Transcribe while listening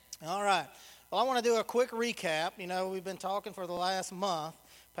All right. Well, I want to do a quick recap. You know, we've been talking for the last month.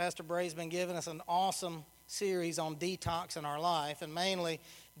 Pastor Bray's been giving us an awesome series on detoxing our life, and mainly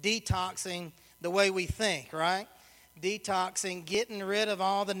detoxing the way we think, right? Detoxing, getting rid of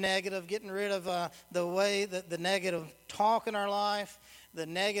all the negative, getting rid of the way that the negative talk in our life, the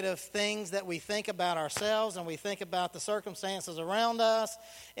negative things that we think about ourselves and we think about the circumstances around us,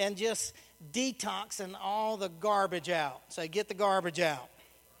 and just detoxing all the garbage out. So get the garbage out.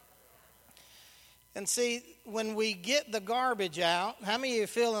 And see, when we get the garbage out, how many of you are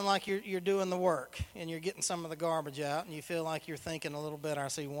feeling like you're doing the work and you're getting some of the garbage out and you feel like you're thinking a little bit? I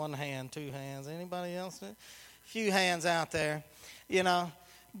see one hand, two hands. Anybody else? A few hands out there, you know.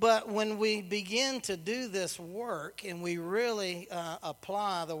 But when we begin to do this work and we really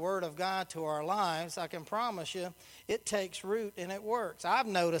apply the Word of God to our lives, I can promise you it takes root and it works. I've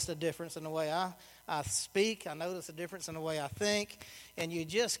noticed a difference in the way I speak. I notice a difference in the way I think. And you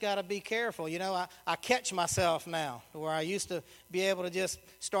just got to be careful. You know, I catch myself now where I used to be able to just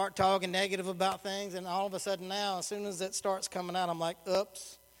start talking negative about things. And all of a sudden now, as soon as it starts coming out, I'm like,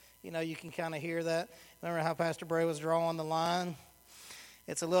 oops. You know, you can kind of hear that. Remember how Pastor Bray was drawing the line?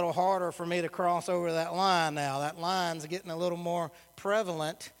 It's a little harder for me to cross over that line now. That line's getting a little more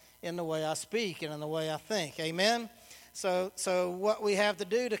prevalent in the way I speak and in the way I think. Amen? So what we have to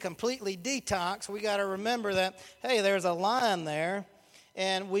do to completely detox, we got to remember that, hey, there's a line there,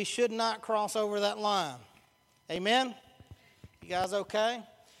 and we should not cross over that line. Amen? You guys okay?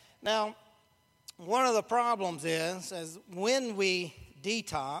 Now, one of the problems is when we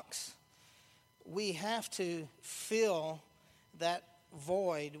detox, we have to fill that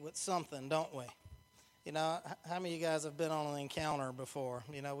void with something, don't we? You know, how many of you guys have been on an encounter before?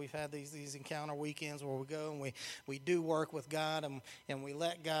 You know, we've had these encounter weekends where we go and we do work with God and we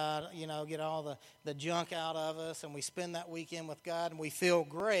let God, you know, get all the junk out of us, and we spend that weekend with God and we feel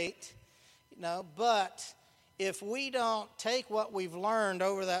great, you know. But if we don't take what we've learned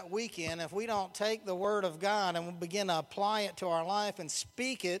over that weekend, if we don't take the Word of God and we begin to apply it to our life and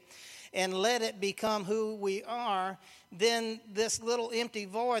speak it and let it become who we are, then this little empty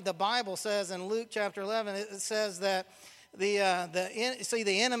void, the Bible says in Luke chapter 11, it says that the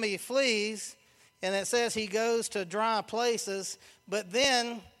enemy flees, and it says he goes to dry places, but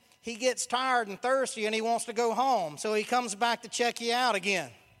then he gets tired and thirsty and he wants to go home. So he comes back to check you out again.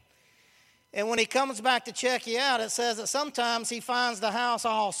 And when he comes back to check you out, it says that sometimes he finds the house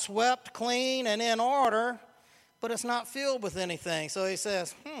all swept clean and in order, but it's not filled with anything. So he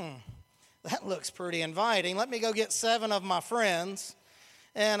says, that looks pretty inviting. Let me go get 7 of my friends,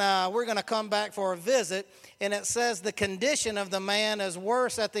 and we're going to come back for a visit. And it says the condition of the man is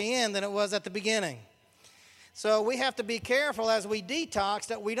worse at the end than it was at the beginning. So we have to be careful as we detox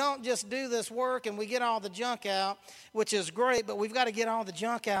that we don't just do this work and we get all the junk out, which is great, but we've got to get all the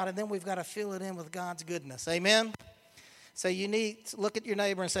junk out, and then we've got to fill it in with God's goodness. Amen? So look at your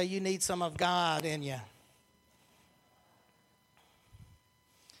neighbor and say, you need some of God in you.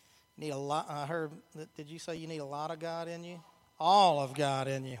 Need a lot. I heard. Did you say you need a lot of God in you? All of God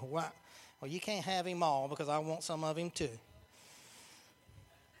in you. Wow. Well, you can't have him all because I want some of him too.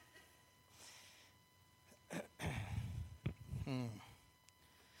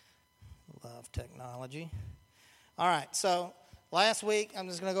 Love technology. All right. So last week, I'm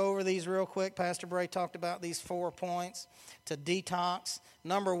just going to go over these real quick. Pastor Bray talked about these 4 points to detox.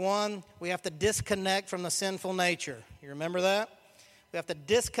 Number 1, we have to disconnect from the sinful nature. You remember that? We have to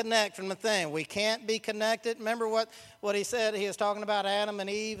disconnect from the thing. We can't be connected. Remember what he said? He was talking about Adam and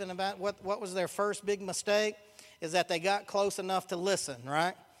Eve and about what was their first big mistake is that they got close enough to listen,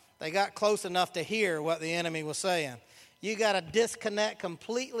 right? They got close enough to hear what the enemy was saying. You got to disconnect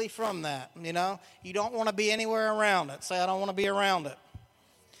completely from that, you know. You don't want to be anywhere around it. Say, I don't want to be around it.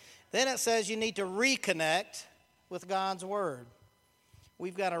 Then it says you need to reconnect with God's Word.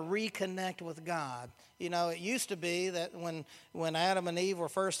 We've got to reconnect with God. You know, it used to be that when Adam and Eve were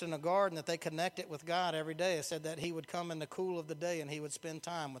first in the garden that they connected with God every day. It said that he would come in the cool of the day and he would spend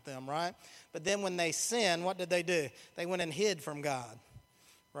time with them, right? But then when they sinned, what did they do? They went and hid from God,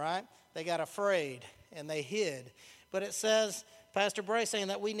 right? They got afraid and they hid. But it says, Pastor Bray saying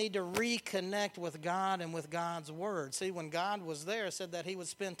that we need to reconnect with God and with God's Word. See, when God was there, it said that he would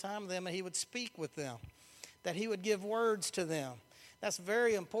spend time with them and he would speak with them, that he would give words to them. That's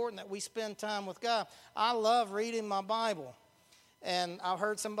very important that we spend time with God. I love reading my Bible. And I've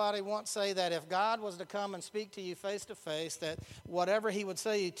heard somebody once say that if God was to come and speak to you face to face, that whatever he would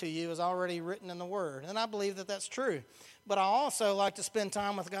say to you is already written in the Word. And I believe that that's true. But I also like to spend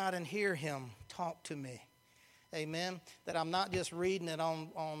time with God and hear him talk to me. Amen. That I'm not just reading it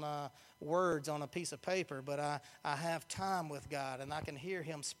on words on a piece of paper, but I have time with God and I can hear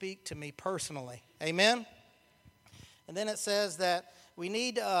Him speak to me personally. Amen. And then it says that we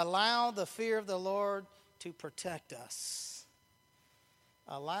need to allow the fear of the Lord to protect us.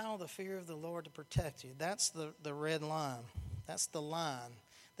 Allow the fear of the Lord to protect you. That's the red line. That's the line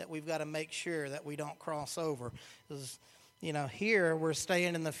that we've got to make sure that we don't cross over. Because, here we're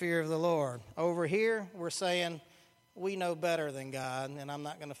staying in the fear of the Lord. Over here, we're saying we know better than God, and I'm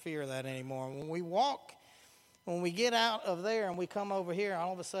not going to fear that anymore. When we get out of there and we come over here,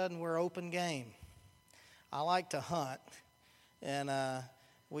 all of a sudden we're open game. I like to hunt, and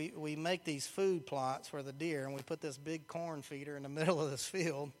we make these food plots for the deer, and we put this big corn feeder in the middle of this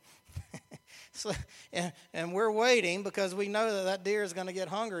field. And we're waiting because we know that deer is going to get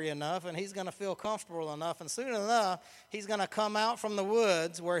hungry enough and he's going to feel comfortable enough. And soon enough, he's going to come out from the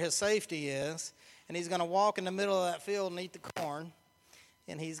woods where his safety is, and he's going to walk in the middle of that field and eat the corn,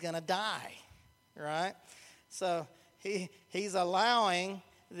 and he's going to die, right? So he's allowing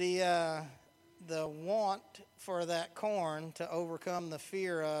the want for that corn to overcome the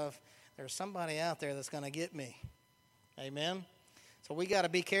fear of there's somebody out there that's going to get me. Amen? So we got to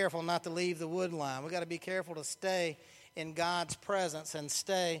be careful not to leave the wood line. We got to be careful to stay in God's presence and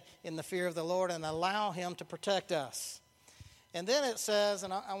stay in the fear of the Lord and allow Him to protect us. And then it says,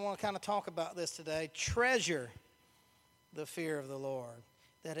 and I want to kind of talk about this today, treasure the fear of the Lord,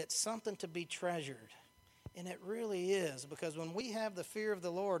 that it's something to be treasured. And it really is, because when we have the fear of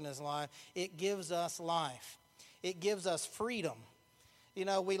the Lord in His life, it gives us life. It gives us freedom.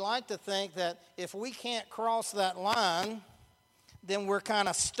 We like to think that if we can't cross that line, then we're kind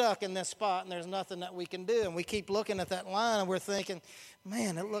of stuck in this spot and there's nothing that we can do. And we keep looking at that line and we're thinking,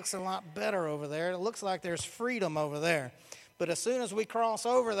 man, it looks a lot better over there. It looks like there's freedom over there. But as soon as we cross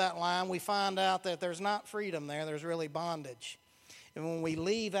over that line, we find out that there's not freedom there. There's really bondage. And when we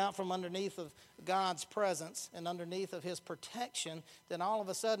leave out from underneath of God's presence and underneath of His protection, then all of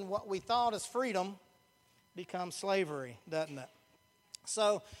a sudden what we thought is freedom becomes slavery, doesn't it?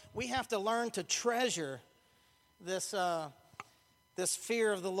 So we have to learn to treasure this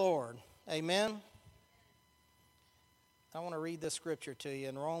fear of the Lord. Amen? I want to read this scripture to you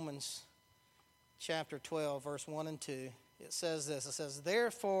in Romans chapter 12, verse 1 and 2. It says this. It says,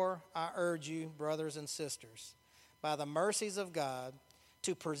 "Therefore I urge you, brothers and sisters, by the mercies of God,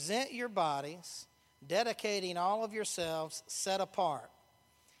 to present your bodies, dedicating all of yourselves set apart,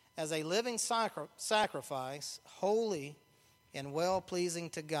 as a living sacrifice, holy and well-pleasing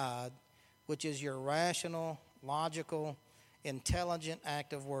to God, which is your rational, logical, intelligent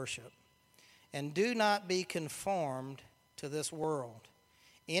act of worship. And do not be conformed to this world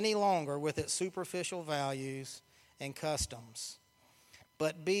any longer with its superficial values and customs,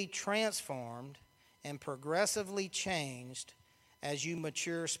 but be transformed and progressively changed as you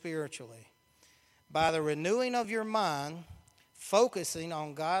mature spiritually, by the renewing of your mind, focusing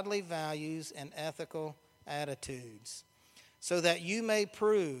on godly values and ethical attitudes, so that you may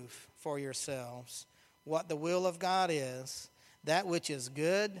prove for yourselves what the will of God is, that which is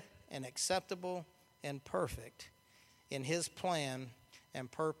good and acceptable and perfect in His plan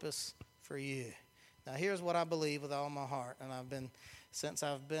and purpose for you." Now here's what I believe with all my heart, and since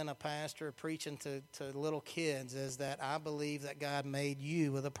I've been a pastor preaching to little kids, is that I believe that God made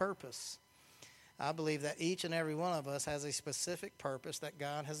you with a purpose. I believe that each and every one of us has a specific purpose that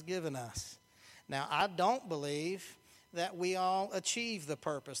God has given us. Now, I don't believe that we all achieve the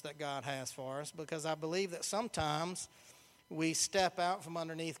purpose that God has for us, because I believe that sometimes we step out from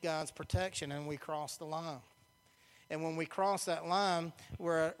underneath God's protection and we cross the line. And when we cross that line,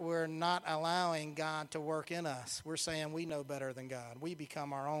 we're not allowing God to work in us. We're saying we know better than God. We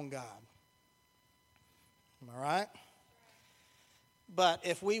become our own God. Am I right? But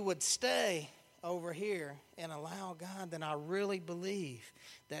if we would stay over here and allow God, then I really believe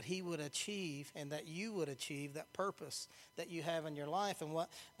that He would achieve, and that you would achieve, that purpose that you have in your life. And what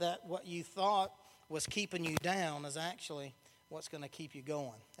you thought was keeping you down is actually what's going to keep you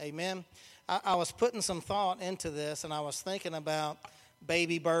going. Amen. I was putting some thought into this, and I was thinking about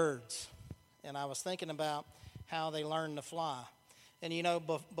baby birds, and I was thinking about how they learn to fly. And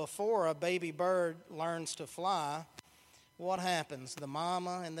before a baby bird learns to fly, what happens? The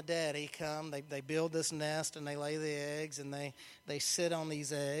mama and the daddy come, they build this nest, and they lay the eggs, and they sit on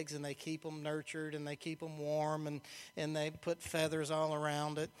these eggs, and they keep them nurtured, and they keep them warm, and they put feathers all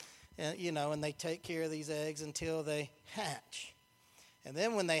around it, and they take care of these eggs until they hatch. And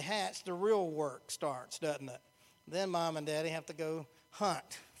then when they hatch, the real work starts, doesn't it? Then mom and daddy have to go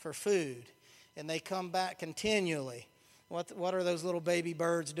hunt for food, and they come back continually What are those little baby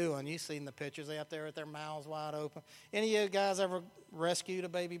birds doing? You've seen the pictures. They out there with their mouths wide open. Any of you guys ever rescued a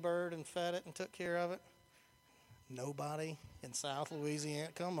baby bird and fed it and took care of it? Nobody in South Louisiana.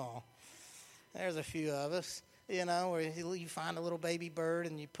 Come on. There's a few of us, where you find a little baby bird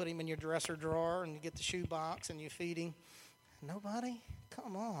and you put him in your dresser drawer and you get the shoe box and you feed him. Nobody?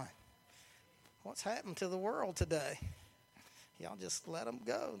 Come on. What's happened to the world today? Y'all just let them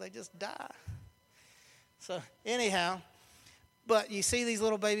go. They just die. So anyhow, but you see these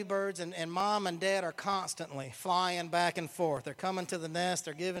little baby birds, and mom and dad are constantly flying back and forth. They're coming to the nest.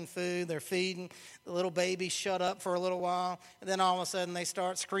 They're giving food. They're feeding. The little babies shut up for a little while, and then all of a sudden they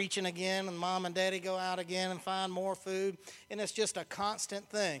start screeching again, and mom and daddy go out again and find more food. And it's just a constant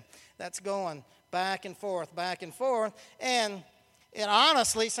thing that's going back and forth, and it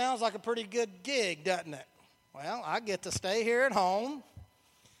honestly sounds like a pretty good gig, doesn't it? Well, I get to stay here at home.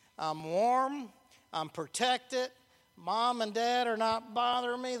 I'm warm. I'm protected. Mom and dad are not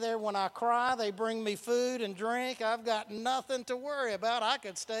bothering me. When I cry, they bring me food and drink. I've got nothing to worry about. I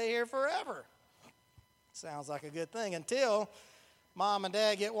could stay here forever. Sounds like a good thing until mom and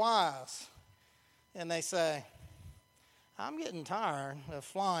dad get wise. And they say, I'm getting tired of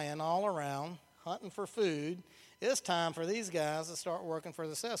flying all around, hunting for food. It's time for these guys to start working for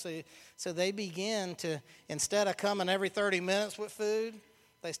themselves. So they begin to, instead of coming every 30 minutes with food,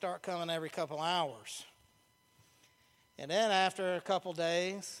 they start coming every couple hours. And then after a couple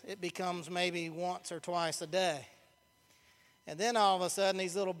days, it becomes maybe once or twice a day. And then all of a sudden,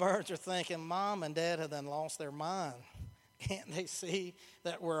 these little birds are thinking, Mom and Dad have then lost their mind. Can't they see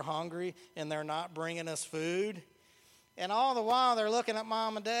that we're hungry and they're not bringing us food? And all the while, they're looking at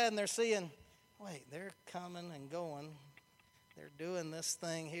Mom and Dad and they're seeing, wait, they're coming and going. They're doing this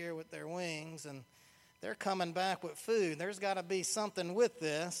thing here with their wings, and they're coming back with food. There's got to be something with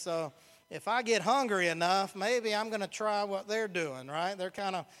this. So if I get hungry enough, maybe I'm going to try what they're doing, right? They're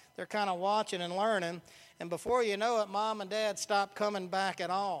kind of watching and learning. And before you know it, Mom and Dad stop coming back at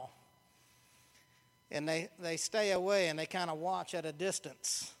all. And they stay away and they kind of watch at a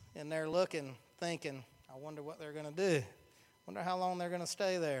distance. And they're looking, thinking, I wonder what they're going to do. Wonder how long they're going to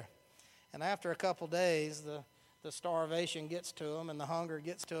stay there. And after a couple days, the starvation gets to them and the hunger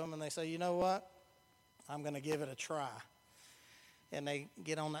gets to them. And they say, you know what? I'm going to give it a try. And they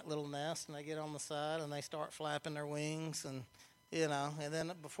get on that little nest, and they get on the side, and they start flapping their wings, and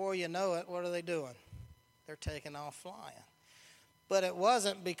then before you know it, what are they doing? They're taking off flying. But it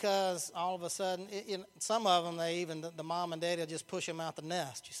wasn't because all of a sudden, some of them, the mom and daddy will just push them out the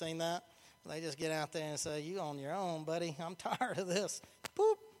nest. You seen that? They just get out there and say, you on your own, buddy. I'm tired of this.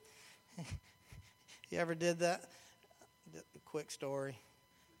 Boop. You ever did that? Quick story.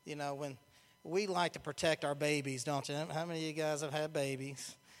 When we like to protect our babies, don't you? How many of you guys have had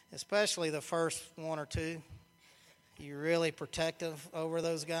babies? Especially the first one or two. You're really protective over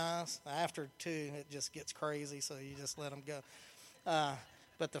those guys. After two, it just gets crazy, so you just let them go.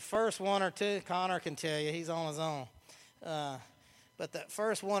 But the first one or two, Connor can tell you, he's on his own. But that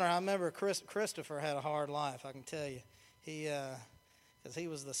first one, I remember Christopher had a hard life, I can tell you. Because he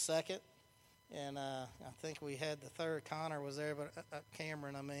was the second, and I think we had the third. Connor was there, but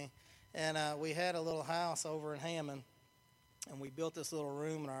Cameron, I mean. And we had a little house over in Hammond, and we built this little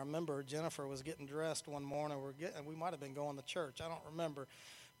room. And I remember Jennifer was getting dressed one morning. We might have been going to church. I don't remember,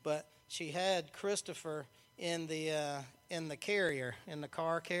 but she had Christopher in the carrier, in the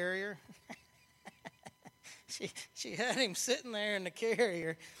car carrier. She had him sitting there in the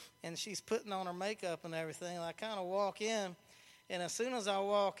carrier, and she's putting on her makeup and everything. And I kind of walk in, and as soon as I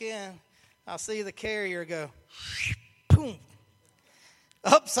walk in, I see the carrier go, boom.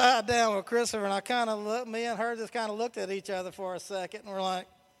 Upside down with Christopher, and me and her just kind of looked at each other for a second, and we're like,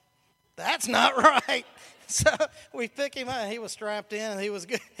 that's not right. So we pick him up. He was strapped in, and he was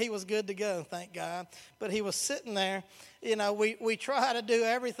good. He was good to go, thank God. But he was sitting there. We try to do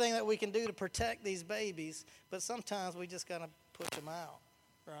everything that we can do to protect these babies, but sometimes we just got to push them out,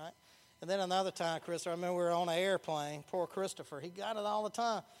 right? And then another time, Christopher, I remember we were on an airplane. Poor Christopher, he got it all the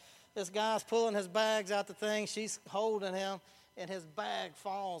time. This guy's pulling his bags out the thing. She's holding him. And his bag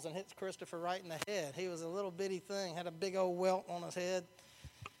falls and hits Christopher right in the head. He was a little bitty thing, had a big old welt on his head.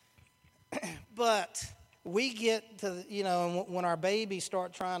 But we get to, when our babies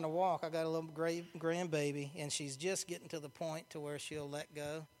start trying to walk, I got a little grandbaby, and she's just getting to the point to where she'll let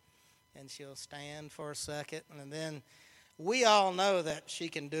go, and she'll stand for a second, and then we all know that she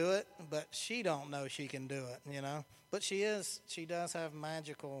can do it, but she don't know she can do it, But she does have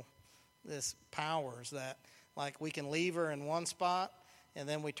this powers that, like, we can leave her in one spot, and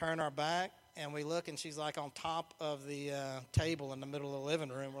then we turn our back, and we look, and she's like on top of the table in the middle of the living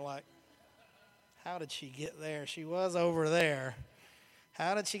room. We're like, How did she get there? She was over there.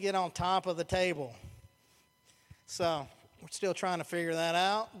 How did she get on top of the table? So we're still trying to figure that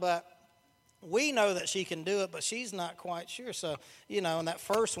out, but we know that she can do it, but she's not quite sure. So, in that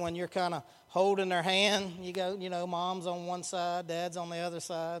first one, you're kind of holding her hand. You go, mom's on one side, dad's on the other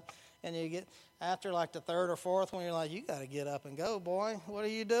side. And you get, after like the third or fourth one, you're like, you got to get up and go, boy. What are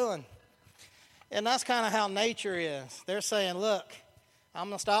you doing? And that's kind of how nature is. They're saying, look, I'm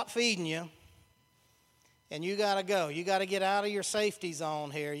going to stop feeding you. And you got to go. You got to get out of your safety zone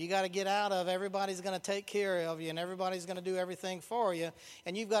here. You got to get out of everybody's going to take care of you and everybody's going to do everything for you.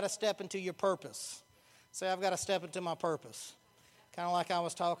 And you've got to step into your purpose. Say, I've got to step into my purpose. Kind of like I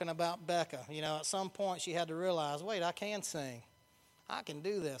was talking about Becca. At some point she had to realize, wait, I can sing. I can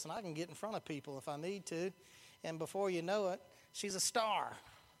do this and I can get in front of people if I need to. And before you know it, she's a star.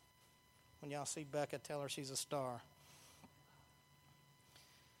 When y'all see Becca, tell her she's a star.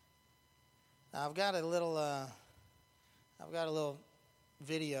 Now, I've got a little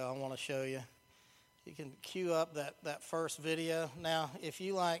video I want to show you. You can cue up that first video. Now, if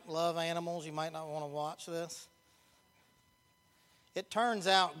you love animals, you might not want to watch this. It turns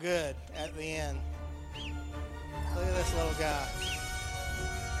out good at the end. Look at this little guy.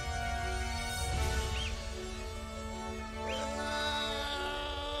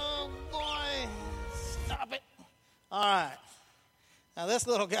 Oh, boy. Stop it. All right. Now, this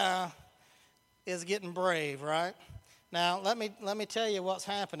little guy is getting brave, right? Now, let me tell you what's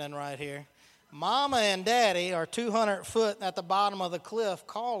happening right here. Mama and Daddy are 200 foot at the bottom of the cliff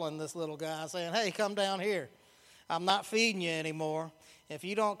calling this little guy, saying, hey, come down here. I'm not feeding you anymore. If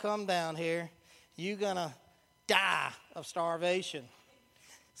you don't come down here, you're going to die of starvation.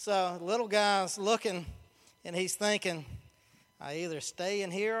 So the little guy's looking, and he's thinking, I either stay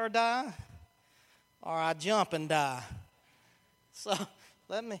in here or die, or I jump and die. So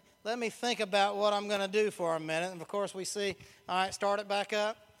let me think about what I'm going to do for a minute. And, of course, we see, all right, start it back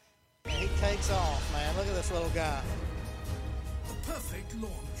up. And he takes off, man. Look at this little guy. A perfect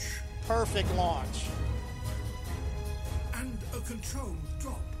launch. Perfect launch. And a controlled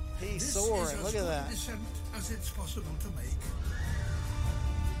drop. He's soaring. Look at that. This is as good descent as it's possible to make.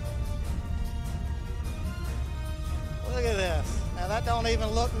 Look at this. Now, that don't even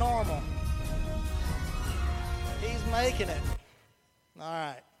look normal. He's making it. All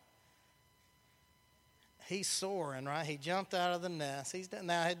right. He's soaring, right? He jumped out of the nest. He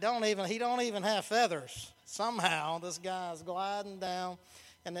don't even have feathers. Somehow this guy's gliding down,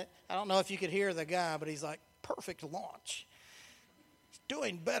 and I don't know if you could hear the guy, but he's like, perfect launch. He's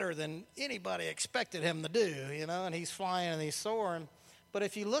doing better than anybody expected him to do, and he's flying and he's soaring. But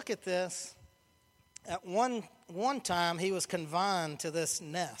if you look at this, at one time he was confined to this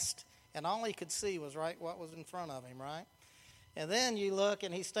nest, and all he could see was what was in front of him, right? And then you look,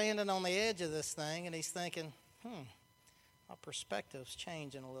 and he's standing on the edge of this thing, and he's thinking, my perspective's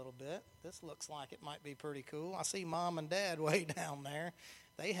changing a little bit. This looks like it might be pretty cool. I see Mom and Dad way down there.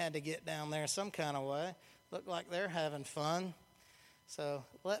 They had to get down there some kind of way. Look like they're having fun. So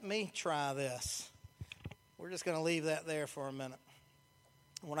let me try this. We're just going to leave that there for a minute.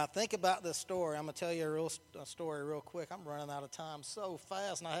 When I think about this story, I'm going to tell you a story real quick. I'm running out of time so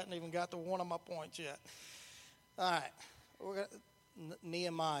fast, and I hadn't even got to one of my points yet. All right.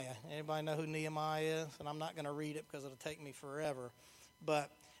 Nehemiah. Anybody know who Nehemiah is? And I'm not going to read it because it'll take me forever.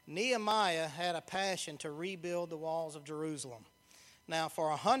 But Nehemiah had a passion to rebuild the walls of Jerusalem. Now, for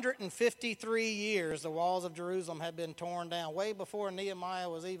 153 years, the walls of Jerusalem had been torn down. Way before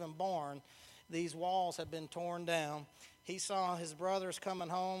Nehemiah was even born, these walls had been torn down. He saw his brothers coming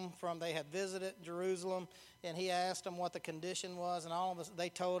home they had visited Jerusalem, and he asked them what the condition was, and all of us, they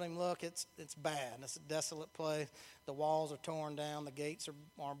told him, look, it's bad. It's a desolate place. The walls are torn down. The gates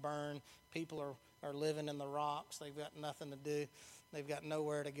are burned. People are living in the rocks. They've got nothing to do. They've got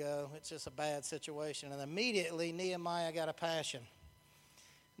nowhere to go. It's just a bad situation. And immediately, Nehemiah got a passion.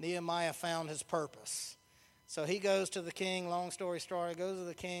 Nehemiah found his purpose. So he goes to the king, long story short, goes to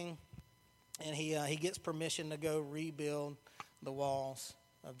the king, and he gets permission to go rebuild the walls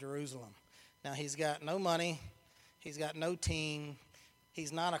of Jerusalem. Now, he's got no money. He's got no team.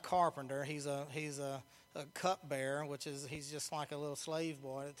 He's not a carpenter. He's a cupbearer, he's just like a little slave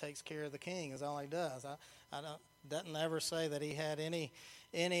boy that takes care of the king is all he does. Doesn't ever say that he had any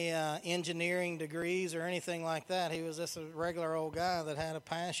engineering degrees or anything like that. He was just a regular old guy that had a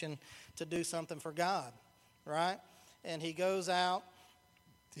passion to do something for God, right? And he goes out.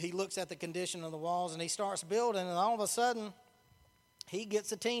 He looks at the condition of the walls, and he starts building, and all of a sudden, he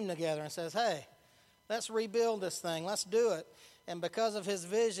gets a team together and says, hey, let's rebuild this thing. Let's do it. And because of his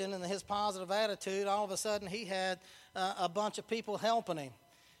vision and his positive attitude, all of a sudden, he had a bunch of people helping him.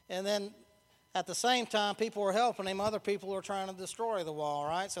 And then At the same time, people were helping him. Other people were trying to destroy the wall,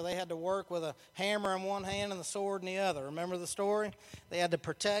 right? So they had to work with a hammer in one hand and the sword in the other. Remember the story? They had to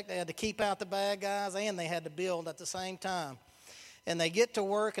protect, they had to keep out the bad guys, and they had to build at the same time. And they get to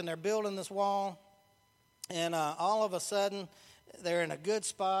work, and they're building this wall. And all of a sudden, they're in a good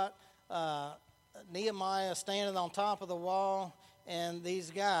spot. Nehemiah is standing on top of the wall, and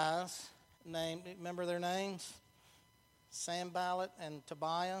these guys, remember their names? Sanballat and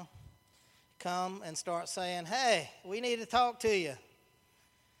Tobiah, come and start saying, hey, we need to talk to you.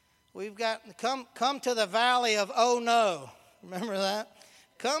 We've got, come to the valley of oh no. Remember that?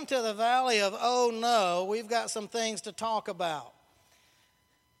 Come to the valley of oh no. We've got some things to talk about.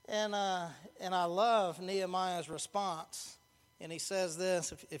 And I love Nehemiah's response. And he says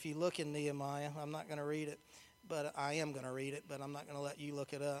this, if you look in Nehemiah, I'm not going to read it, but I am going to read it, but I'm not going to let you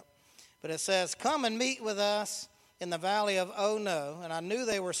look it up. But it says, come and meet with us in the valley of oh no. And I knew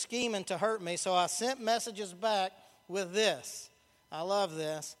they were scheming to hurt me, so I sent messages back with this. I love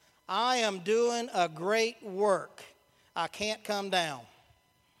this. I am doing a great work. I can't come down.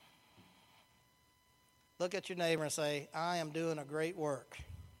 Look at your neighbor and say, I am doing a great work.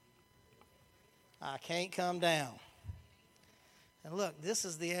 I can't come down. And look, this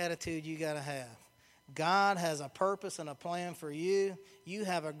is the attitude you got to have. God has a purpose and a plan for you. You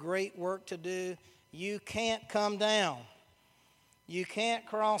have a great work to do. You can't come down. You can't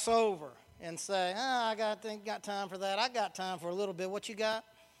cross over and say, I got time for that. I got time for a little bit. What you got?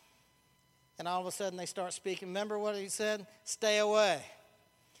 And all of a sudden they start speaking. Remember what he said? Stay away.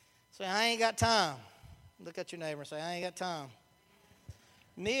 Say, I ain't got time. Look at your neighbor and say, I ain't got time.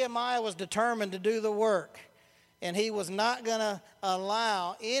 Nehemiah was determined to do the work. And he was not going to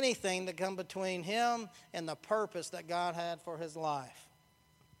allow anything to come between him and the purpose that God had for his life.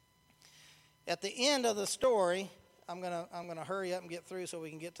 At the end of the story, I'm going to hurry up and get through so we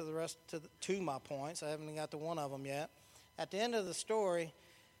can get to the rest to my points. I haven't even got to one of them yet. At the end of the story,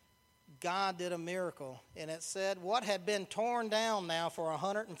 God did a miracle. And it said what had been torn down now for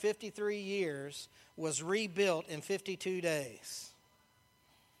 153 years was rebuilt in 52 days.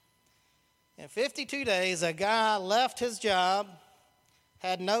 In 52 days, a guy left his job,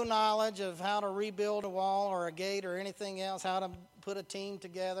 had no knowledge of how to rebuild a wall or a gate or anything else, how to put a team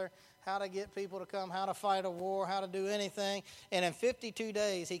together, how to get people to come, how to fight a war, how to do anything. And in 52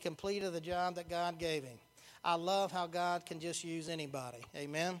 days, he completed the job that God gave him. I love how God can just use anybody.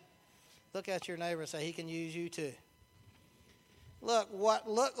 Amen? Look at your neighbor and say, he can use you too. Look, what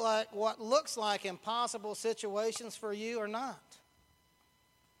looks like impossible situations for you are not.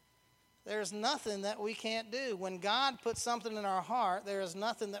 There's nothing that we can't do. When God puts something in our heart, there is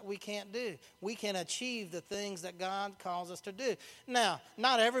nothing that we can't do. We can achieve the things that God calls us to do. Now,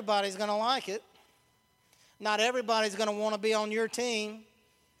 not everybody's going to like it. Not everybody's going to want to be on your team.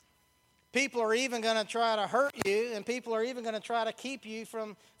 People are even going to try to hurt you, and people are even going to try to keep you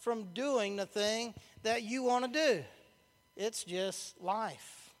from doing the thing that you want to do. It's just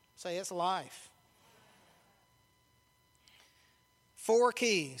life. Say it's life. 4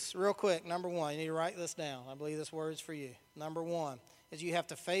 keys, real quick. Number 1, you need to write this down. I believe this word's for you. Number 1 is you have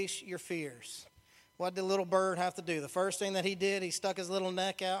to face your fears. What did the little bird have to do? The first thing that he did, he stuck his little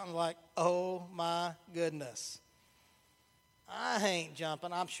neck out and like, oh my goodness. I ain't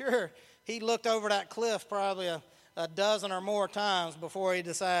jumping. I'm sure he looked over that cliff probably a dozen or more times before he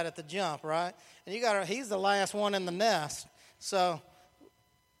decided to jump, right? And he's the last one in the nest. So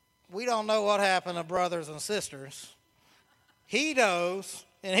we don't know what happened to brothers and sisters. He knows,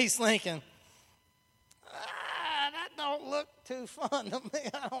 and he's thinking, that don't look too fun to me.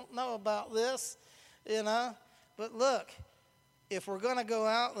 I don't know about this, But look, if we're going to go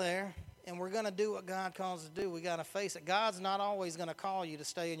out there and we're going to do what God calls us to do, we got to face it. God's not always going to call you to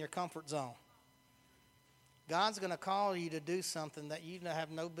stay in your comfort zone. God's going to call you to do something that you have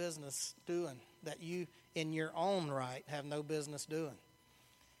no business doing, that you, in your own right, have no business doing.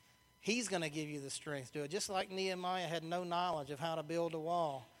 He's going to give you the strength to do it. Just like Nehemiah had no knowledge of how to build a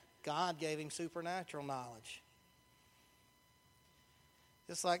wall, God gave him supernatural knowledge.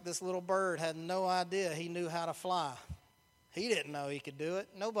 Just like this little bird had no idea he knew how to fly. He didn't know he could do it.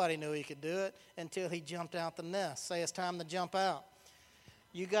 Nobody knew he could do it until he jumped out the nest. Say it's time to jump out.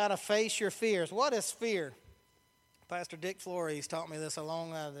 You got to face your fears. What is fear? Pastor Dick Flores taught me this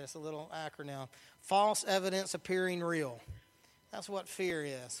along this, a little acronym. False evidence appearing real. That's what fear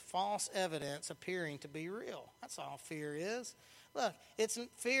is. False evidence appearing to be real. That's all fear is. Look,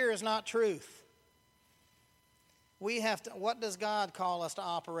 fear is not truth. What does God call us to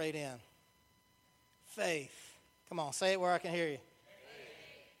operate in? Faith. Come on, say it where I can hear you.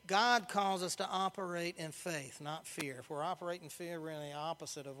 Faith. God calls us to operate in faith, not fear. If we're operating in fear, we're in the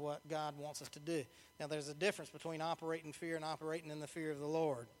opposite of what God wants us to do. Now, there's a difference between operating in fear and operating in the fear of the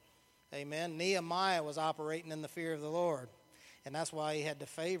Lord. Amen. Nehemiah was operating in the fear of the Lord. And that's why he had the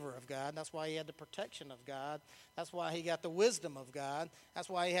favor of God. That's why he had the protection of God. That's why he got the wisdom of God. That's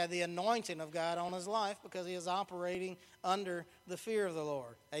why he had the anointing of God on his life, because he is operating under the fear of the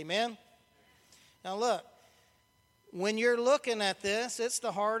Lord. Amen? Now look, when you're looking at this, it's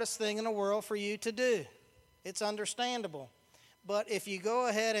the hardest thing in the world for you to do. It's understandable. But if you go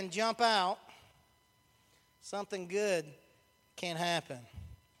ahead and jump out, something good can happen.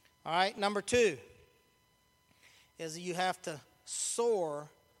 All right, number 2 is you have to soar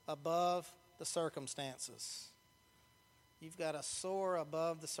above the circumstances. You've got to soar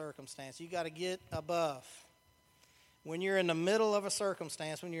above the circumstance. You've got to get above. When you're in the middle of a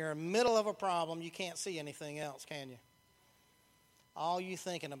circumstance, when you're in the middle of a problem, you can't see anything else, can you? All you're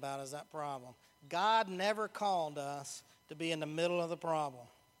thinking about is that problem. God never called us to be in the middle of the problem.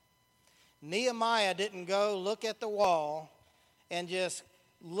 Nehemiah didn't go look at the wall and just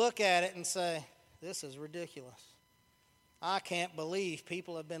look at it and say, this is ridiculous. I can't believe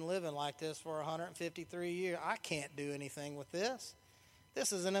people have been living like this for 153 years. I can't do anything with this.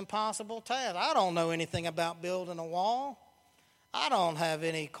 This is an impossible task. I don't know anything about building a wall. I don't have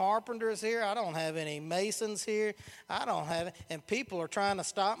any carpenters here. I don't have any masons here. I don't have it. And people are trying to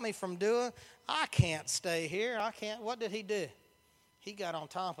stop me from doing. I can't stay here. I can't. What did he do? He got on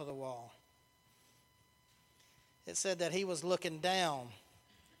top of the wall. It said that he was looking down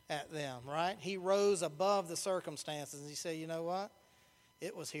at them, right? He rose above the circumstances. He said, you know what?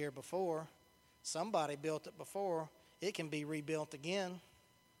 It was here before. Somebody built it before. It can be rebuilt again,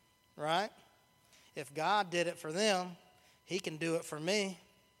 right? If God did it for them, he can do it for me.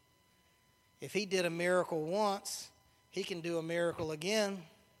 If he did a miracle once, he can do a miracle again,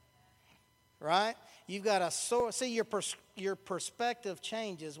 right? You've got to soar. See, your perspective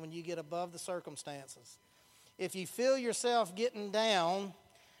changes when you get above the circumstances. If you feel yourself getting down,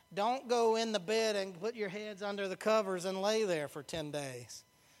 don't go in the bed and put your heads under the covers and lay there for 10 days.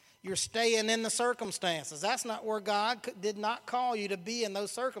 You're staying in the circumstances. That's not where God did not call you to be, in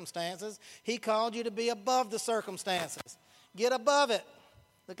those circumstances. He called you to be above the circumstances. Get above it.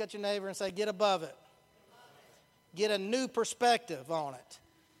 Look at your neighbor and say, get above it. Get a new perspective on it.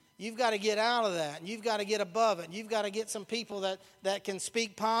 You've got to get out of that. You've got to get above it. You've got to get some people that can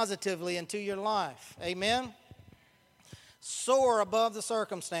speak positively into your life. Amen? Soar above the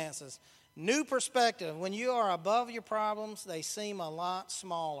circumstances. New perspective. When you are above your problems, they seem a lot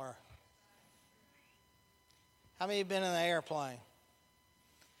smaller. How many have been in an airplane?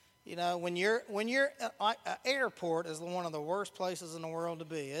 You know, when you're an airport is one of the worst places in the world to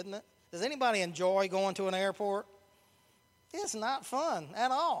be, isn't it? Does anybody enjoy going to an airport? It's not fun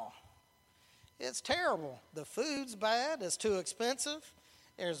at all. It's terrible. The food's bad. It's too expensive.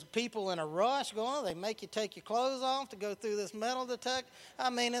 There's people in a rush going. They make you take your clothes off to go through this metal detector. I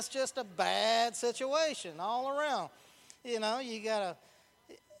mean, it's just a bad situation all around. You know, you gotta,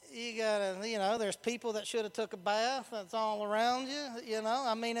 you know, there's people that should have took a bath. That's all around you. You know,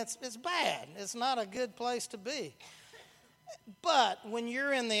 I mean, it's bad. It's not a good place to be. But when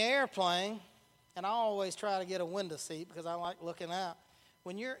you're in the airplane, and I always try to get a window seat because I like looking out.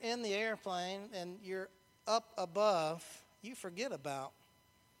 When you're in the airplane and you're up above, you forget about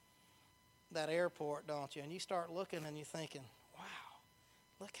that airport, don't you? And you start looking and you're thinking, wow,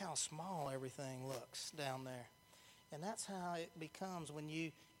 look how small everything looks down there. And that's how it becomes when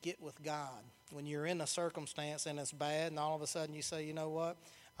you get with God. When you're in a circumstance and it's bad, and all of a sudden you say, you know what?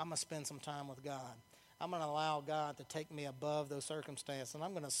 I'm going to spend some time with God. I'm going to allow God to take me above those circumstances. And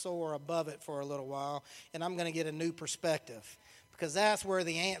I'm going to soar above it for a little while. And I'm going to get a new perspective. Because that's where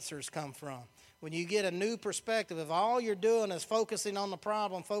the answers come from. When you get a new perspective, if all you're doing is focusing on the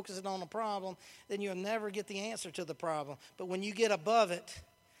problem, then you'll never get the answer to the problem. But when you get above it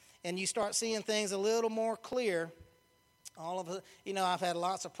and you start seeing things a little more clear, all of it, you know, I've had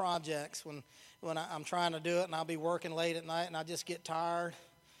lots of projects when I'm trying to do it and I'll be working late at night and I just get tired.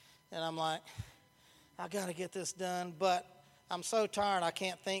 And I'm like, I got to get this done, but I'm so tired I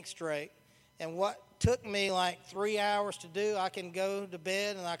can't think straight. And what took me like 3 hours to do, I can go to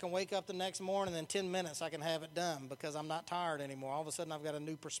bed and I can wake up the next morning and in 10 minutes I can have it done because I'm not tired anymore. All of a sudden I've got a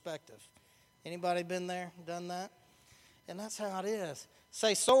new perspective. Anybody been there, done that? And that's how it is.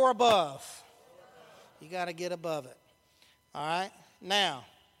 Say soar above. You got to get above it. All right? Now,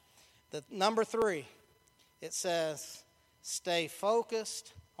 the number 3, it says stay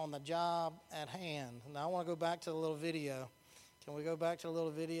focused on the job at hand. Now I want to go back to the little video. Can we go back to the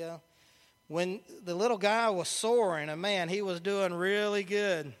little video? when the little guy was soaring, and man, he was doing really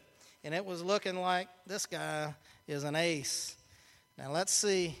good. And it was looking like this guy is an ace. Now let's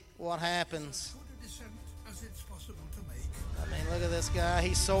see what happens. Short a descent as it's possible to make. I mean, look at this guy.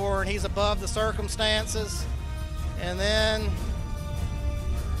 He's soaring. He's above the circumstances. And then,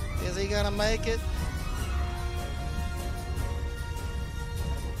 is he going to make it?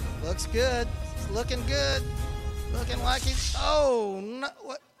 Looks good. It's looking good. Looking like he's, oh, no,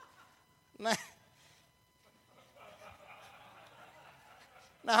 what?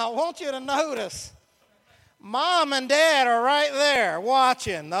 Now, I want you to notice, Mom and Dad are right there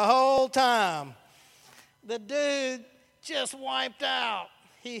watching the whole time. The dude just wiped out.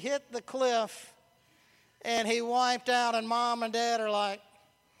 He hit the cliff, and he wiped out, and Mom and Dad are like,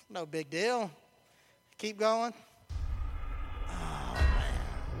 no big deal. Keep going. Oh,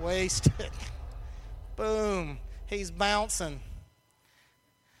 man. Wasted. Boom. He's bouncing.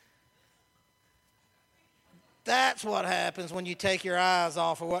 That's what happens when you take your eyes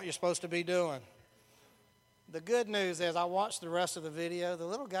off of what you're supposed to be doing. The good news is I watched the rest of the video. The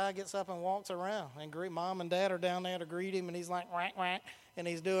little guy gets up and walks around, and Mom and Dad are down there to greet him, and he's like, whack, whack, and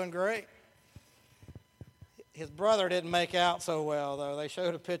he's doing great. His brother didn't make out so well, though. They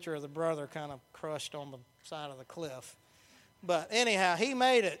showed a picture of the brother kind of crushed on the side of the cliff. But anyhow, he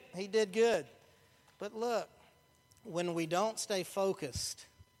made it. He did good. But look, when we don't stay focused,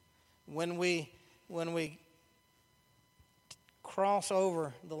 when we cross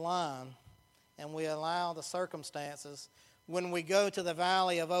over the line and we allow the circumstances, when we go to the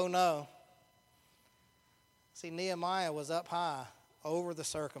valley of oh no. See, Nehemiah was up high over the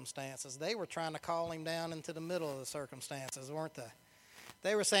circumstances. They were trying to call him down into the middle of the circumstances, weren't they?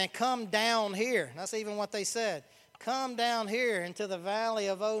 They were saying, come down here. That's even what they said. Come down here into the valley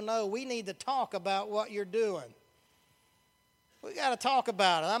of oh no. We need to talk about what you're doing. We got to talk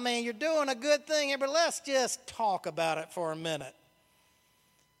about it. I mean, you're doing a good thing here, but let's just talk about it for a minute.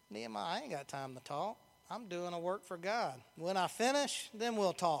 Nehemiah, I ain't got time to talk. I'm doing a work for God. When I finish, then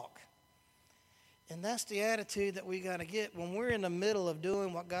we'll talk. And that's the attitude that we got to get. When we're in the middle of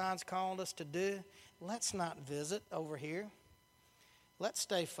doing what God's called us to do, let's not visit over here. Let's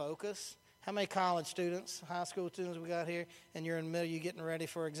stay focused. How many college students, high school students we got here, and you're in the middle, you're getting ready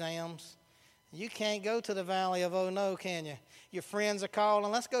for exams? You can't go to the valley of oh no, can you? Your friends are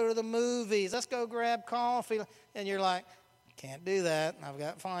calling, let's go to the movies, let's go grab coffee. And you're like, can't do that. I've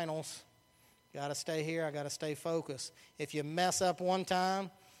got finals. Got to stay here. I got to stay focused. If you mess up one time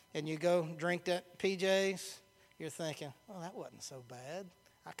and you go drink that PJs, you're thinking, oh, that wasn't so bad.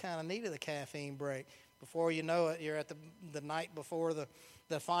 I kind of needed a caffeine break. Before you know it, you're at the night before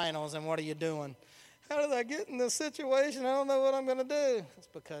the finals, and what are you doing? How did I get in this situation? I don't know what I'm going to do. It's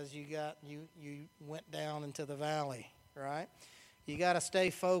because you went down into the valley, right? You got to stay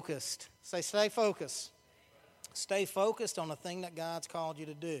focused. Say, stay focused. Stay focused on the thing that God's called you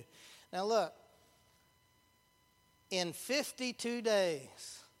to do. Now look, in 52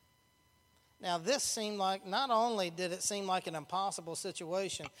 days, now this seemed like, not only did it seem like an impossible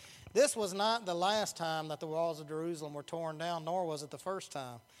situation, this was not the last time that the walls of Jerusalem were torn down, nor was it the first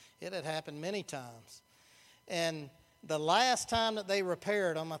time. It had happened many times. And the last time that they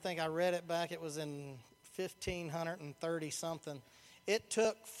repaired them, I think I read it back, it was in 1530 something. It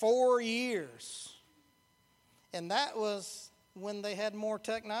took 4 years. And that was when they had more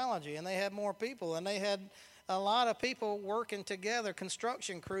technology and they had more people and they had a lot of people working together,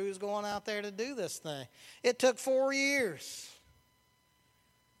 construction crews going out there to do this thing. It took 4 years.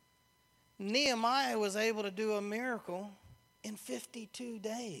 Nehemiah was able to do a miracle in 52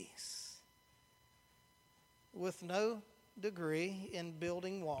 days with no degree in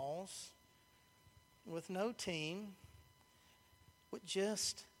building walls, with no team, with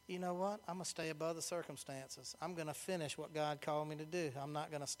just, you know what? I'm going to stay above the circumstances. I'm going to finish what God called me to do. I'm not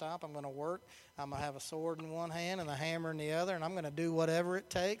going to stop. I'm going to work. I'm going to have a sword in one hand and a hammer in the other, and I'm going to do whatever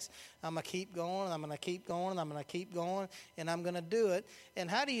it takes. I'm going to keep going, and I'm going to keep going, and I'm going to keep going, and I'm going to do it. And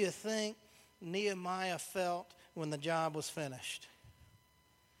how do you think Nehemiah felt when the job was finished?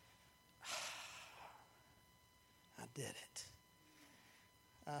 I did it.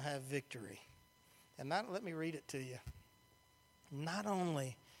 I have victory. And let me read it to you. Not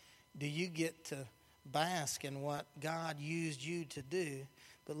only do you get to bask in what God used you to do,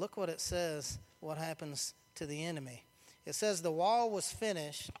 but look what it says, what happens to the enemy. It says the wall was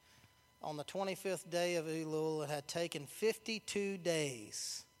finished on the 25th day of Elul. It had taken 52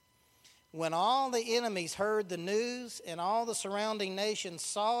 days. When all the enemies heard the news and all the surrounding nations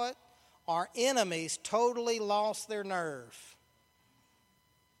saw it, our enemies totally lost their nerve.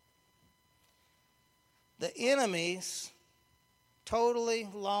 The enemies totally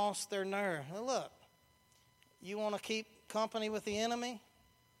lost their nerve. Now look, you want to keep company with the enemy?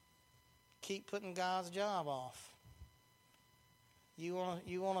 Keep putting God's job off. You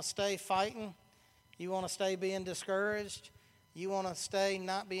want to stay fighting? You want to stay being discouraged? You want to stay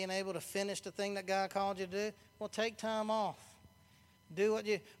not being able to finish the thing that God called you to do? Well, take time off. Do what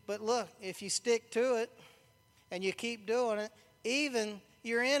you... But look, if you stick to it and you keep doing it, even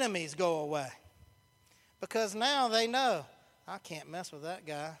your enemies go away. Because now they know, I can't mess with that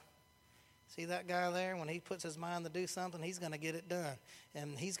guy. See that guy there? When he puts his mind to do something, he's going to get it done.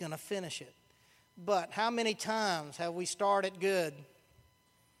 And he's going to finish it. But how many times have we started good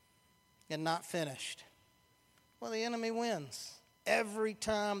and not finished? Well, the enemy wins. Every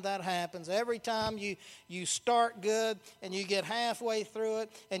time that happens, every time you start good and you get halfway through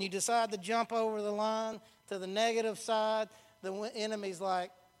it and you decide to jump over the line to the negative side, the enemy's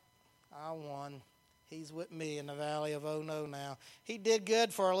like, I won. He's with me in the valley of oh no now. He did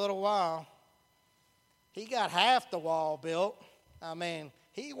good for a little while. He got half the wall built. I mean,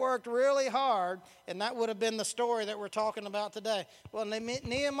 he worked really hard, and that would have been the story that we're talking about today. Well,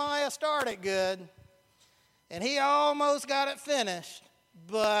 Nehemiah started good, and he almost got it finished,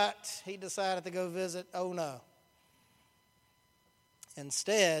 but he decided to go visit oh no.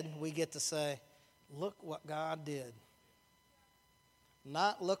 Instead, we get to say, look what God did.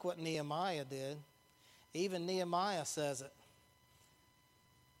 Not look what Nehemiah did. Even Nehemiah says it.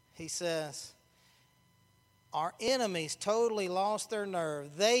 He says, our enemies totally lost their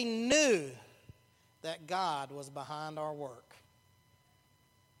nerve. They knew that God was behind our work.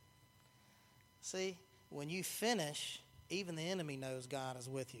 See, when you finish, even the enemy knows God is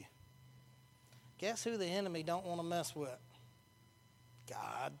with you. Guess who the enemy don't want to mess with?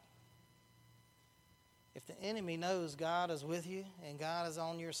 God. If the enemy knows God is with you and God is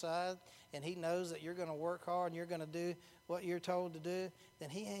on your side and he knows that you're going to work hard and you're going to do what you're told to do, then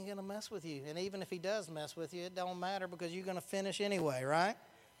he ain't going to mess with you. And even if he does mess with you, it don't matter because you're going to finish anyway, right?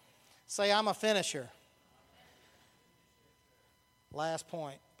 Say, I'm a finisher. Last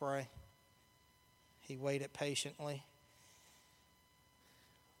point, pray. He waited patiently.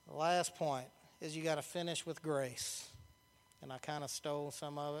 The last point is you got to finish with grace. And I kind of stole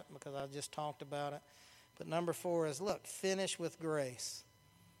some of it because I just talked about it. But number 4 is, look, finish with grace.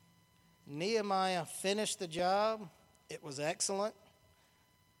 Nehemiah finished the job. It was excellent.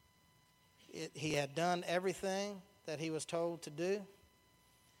 He had done everything that he was told to do.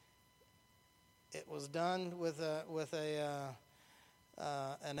 It was done with an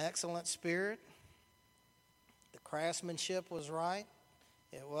excellent spirit. The craftsmanship was right.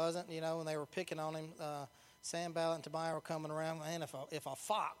 It wasn't, when they were picking on him, Sanballat and Tobiah were coming around, man, if a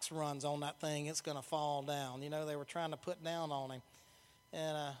fox runs on that thing, it's going to fall down. They were trying to put down on him.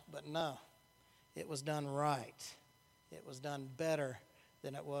 But no, it was done right. It was done better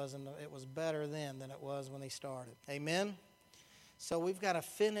than it was, and it was better then than it was when he started. Amen? So we've got to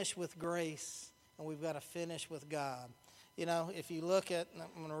finish with grace, and we've got to finish with God. If you look at,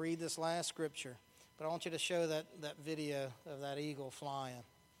 I'm going to read this last scripture, but I want you to show that video of that eagle flying.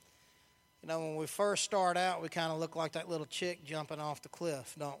 When we first start out, we kind of look like that little chick jumping off the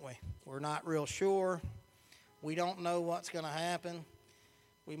cliff, don't we? We're not real sure. We don't know what's going to happen.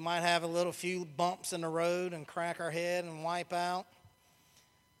 We might have a few bumps in the road and crack our head and wipe out,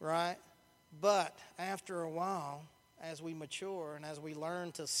 right? But after a while, as we mature and as we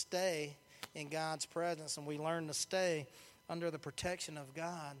learn to stay in God's presence and we learn to stay under the protection of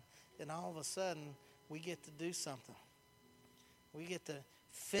God, then all of a sudden we get to do something. We get to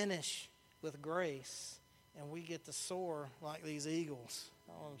finish with grace, and we get to soar like these eagles.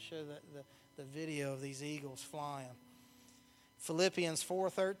 I want to show the video of these eagles flying. Philippians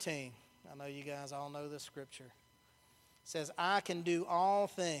 4:13. I know you guys all know this scripture. It says, I can do all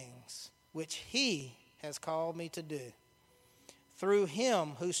things which he has called me to do, through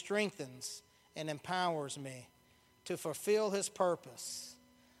him who strengthens and empowers me to fulfill his purpose.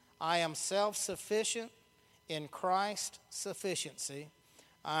 I am self-sufficient in Christ's sufficiency.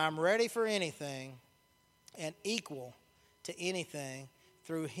 I am ready for anything and equal to anything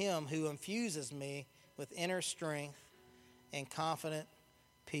through him who infuses me with inner strength and confident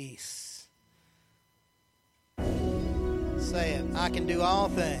peace. Say it. I can do all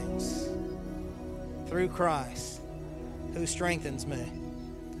things through Christ who strengthens me.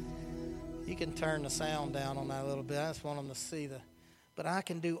 You can turn the sound down on that a little bit. I just want them to see but I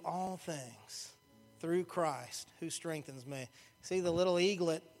can do all things through Christ who strengthens me. See, the little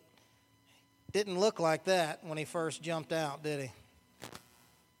eaglet didn't look like that when he first jumped out, did he?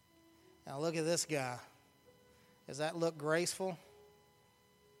 Now look at this guy. Does that look graceful?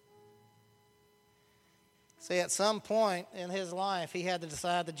 See, at some point in his life, he had to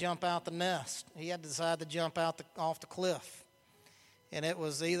decide to jump out the nest. He had to decide to jump off the cliff. And it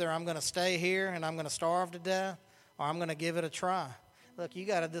was either I'm going to stay here and I'm going to starve to death, or I'm going to give it a try. Look, you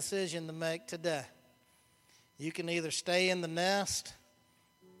got a decision to make today. You can either stay in the nest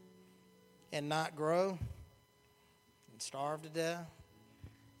and not grow and starve to death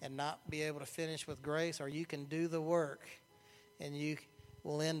and not be able to finish with grace, or you can do the work and you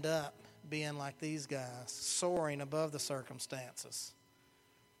will end up being like these guys, soaring above the circumstances.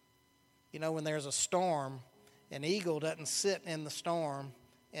 You know, when there's a storm, an eagle doesn't sit in the storm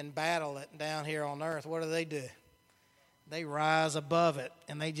and battle it down here on earth. What do? They rise above it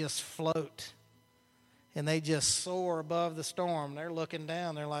and they just float. And they just soar above the storm. They're looking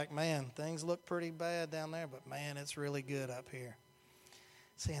down. They're like, man, things look pretty bad down there, but man, it's really good up here.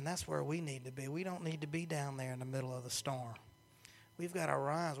 See, and that's where we need to be. We don't need to be down there in the middle of the storm. We've got to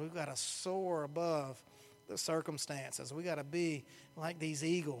rise. We've got to soar above the circumstances. We got to be like these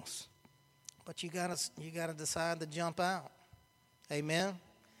eagles. But you got to decide to jump out. Amen?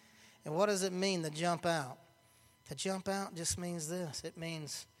 And what does it mean to jump out? To jump out just means this. It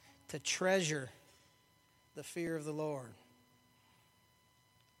means to treasure the fear of the Lord.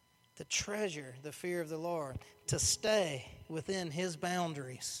 To treasure the fear of the Lord. To stay within His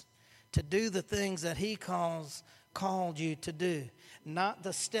boundaries. To do the things that He called you to do. Not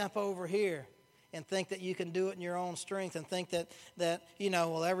to step over here and think that you can do it in your own strength and think that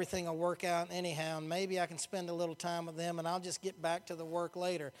well, everything will work out anyhow, and maybe I can spend a little time with them and I'll just get back to the work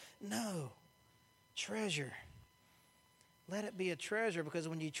later. No. Treasure. Let it be a treasure, because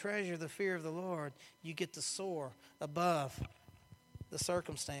when you treasure the fear of the Lord, you get to soar above the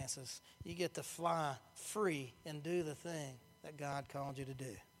circumstances. You get to fly free and do the thing that God called you to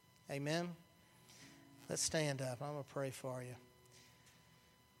do. Amen? Let's stand up. I'm going to pray for you.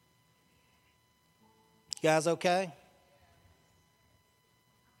 You guys okay?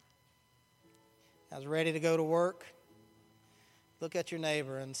 I was ready to go to work. Look at your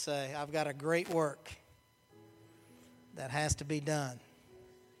neighbor and say, I've got a great work that has to be done.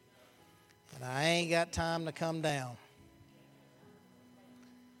 And I ain't got time to come down.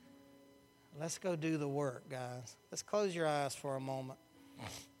 Let's go do the work, guys. Let's close your eyes for a moment.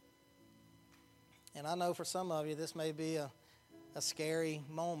 And I know for some of you this may be a scary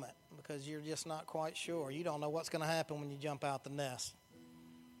moment because you're just not quite sure. You don't know what's going to happen when you jump out the nest.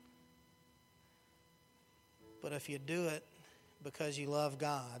 But if you do it because you love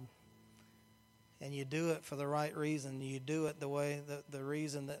God, and you do it for the right reason, you do it the way, the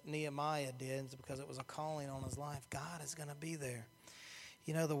reason that Nehemiah did, is because it was a calling on his life, God is going to be there.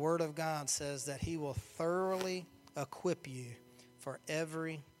 You know, the Word of God says that He will thoroughly equip you for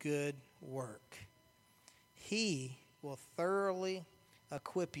every good work. He will thoroughly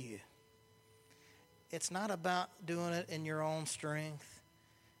equip you. It's not about doing it in your own strength,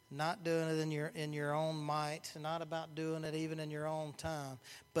 not doing it in your own might, not about doing it even in your own time,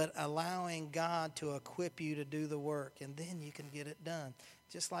 but allowing God to equip you to do the work, and then you can get it done.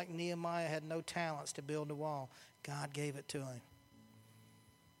 Just like Nehemiah had no talents to build a wall, God gave it to him.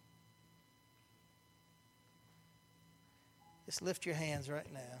 Just lift your hands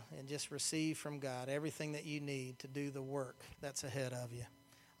right now and just receive from God everything that you need to do the work that's ahead of you.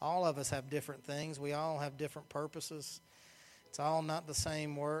 All of us have different things. We all have different purposes. It's all not the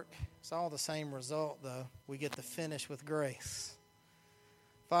same work. It's all the same result, though. We get to finish with grace.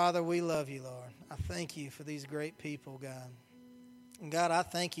 Father, we love you, Lord. I thank you for these great people, God. And God, I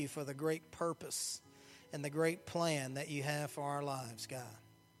thank you for the great purpose and the great plan that you have for our lives, God.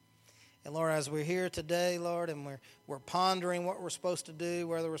 And Lord, as we're here today, Lord, and we're pondering what we're supposed to do,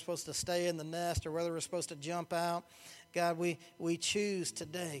 whether we're supposed to stay in the nest or whether we're supposed to jump out, God, we choose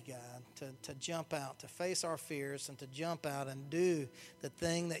today, God, to jump out, to face our fears and to jump out and do the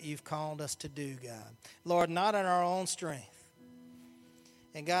thing that you've called us to do, God. Lord, not in our own strength.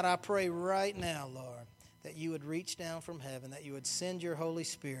 And God, I pray right now, Lord, that you would reach down from heaven, that you would send your Holy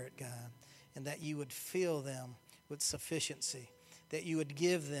Spirit, God, and that you would fill them with sufficiency, that you would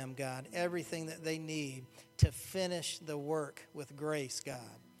give them, God, everything that they need to finish the work with grace, God.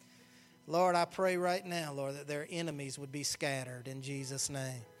 Lord, I pray right now, Lord, that their enemies would be scattered in Jesus'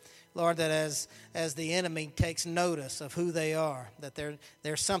 name. Lord, that as the enemy takes notice of who they are, that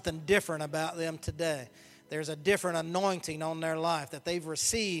there's something different about them today. There's a different anointing on their life, that they've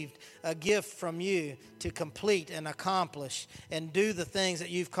received a gift from you to complete and accomplish and do the things that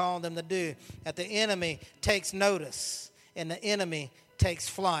you've called them to do. That the enemy takes notice and the enemy takes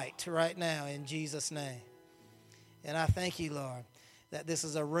flight right now in Jesus' name. And I thank you, Lord, that this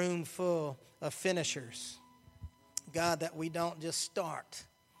is a room full of finishers. God, that we don't just start,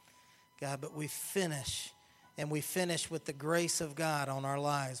 God, but we finish and we finish with the grace of God on our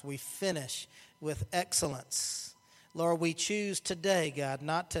lives. We finish with excellence. Lord, we choose today, God,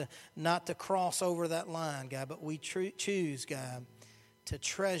 not to cross over that line, God, but we choose, God, to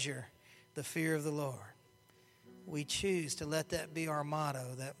treasure the fear of the Lord. We choose to let that be our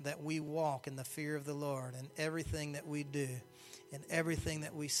motto, that we walk in the fear of the Lord in everything that we do, in everything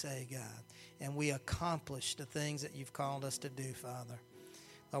that we say, God, and we accomplish the things that you've called us to do, Father.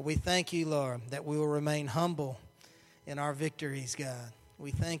 Lord, we thank you, Lord, that we will remain humble in our victories, God.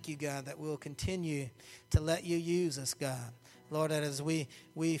 We thank you, God, that we'll continue to let you use us, God. Lord, that as we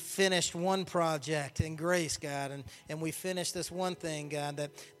finished one project in grace, God, and we finished this one thing, God,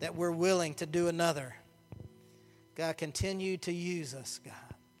 that we're willing to do another. God, continue to use us,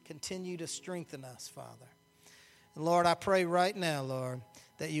 God. Continue to strengthen us, Father. And Lord, I pray right now, Lord,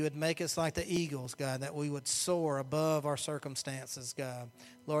 that you would make us like the eagles, God, that we would soar above our circumstances, God.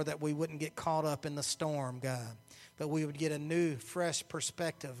 Lord, that we wouldn't get caught up in the storm, God, but we would get a new, fresh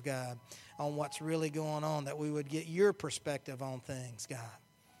perspective, God, on what's really going on, that we would get your perspective on things, God.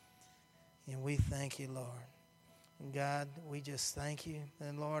 And we thank you, Lord. And God, we just thank you.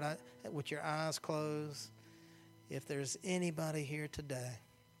 And Lord, with your eyes closed, if there's anybody here today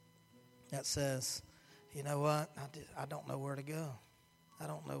that says, you know what, I don't know where to go. I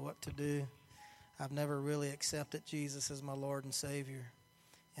don't know what to do. I've never really accepted Jesus as my Lord and Savior,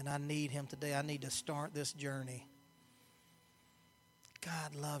 and I need him today. I need to start this journey.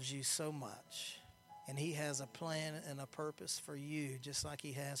 God loves you so much, and he has a plan and a purpose for you, just like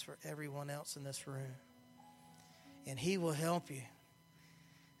he has for everyone else in this room. And he will help you.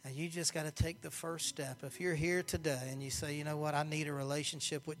 And you just got to take the first step. If you're here today and you say, you know what, I need a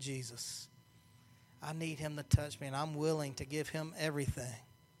relationship with Jesus. I need him to touch me, and I'm willing to give him everything.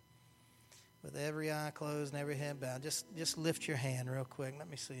 With every eye closed and every head bowed, just lift your hand real quick. Let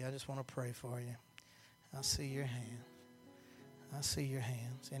me see. I just want to pray for you. I see your hand. I see your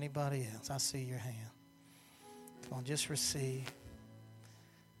hands. Anybody else? I see your hand. Come on, just receive.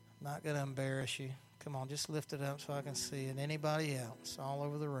 I'm not going to embarrass you. Come on, just lift it up so I can see it. Anybody else all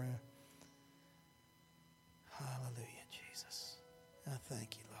over the room? Hallelujah, Jesus. I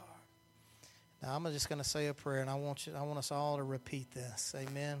thank you, Lord. Now I'm just going to say a prayer, and I want us all to repeat this.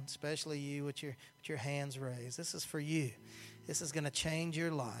 Amen. Especially you with your hands raised. This is for you. This is going to change your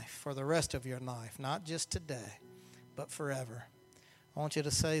life for the rest of your life, not just today, but forever. I want you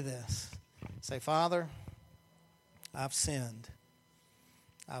to say this. Say, Father, I've sinned.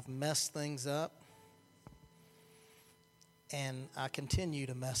 I've messed things up. And I continue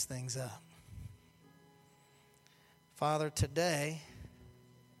to mess things up. Father, today,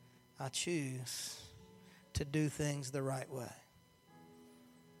 I choose to do things the right way.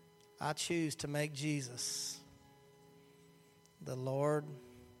 I choose to make Jesus the Lord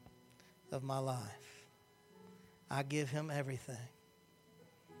of my life. I give him everything.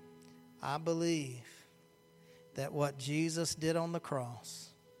 I believe that what Jesus did on the cross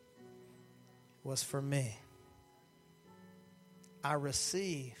was for me. I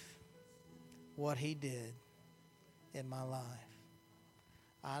receive what he did in my life.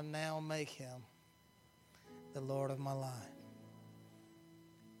 I now make him the Lord of my life.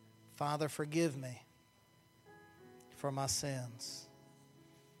 Father, forgive me for my sins.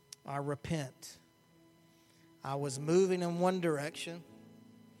 I repent. I was moving in one direction,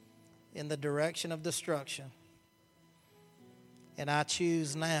 in the direction of destruction. And I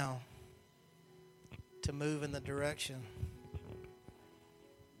choose now to move in the direction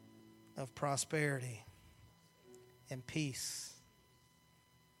of prosperity and peace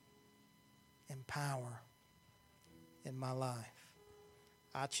and power in my life.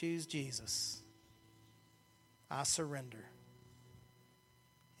 I choose Jesus. I surrender.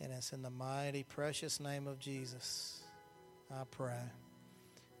 And it's in the mighty, precious name of Jesus I pray.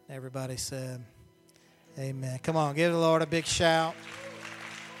 Everybody said, amen. Come on, give the Lord a big shout.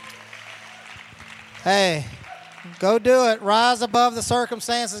 Hey, go do it. Rise above the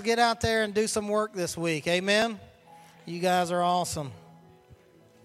circumstances. Get out there and do some work this week. Amen. You guys are awesome.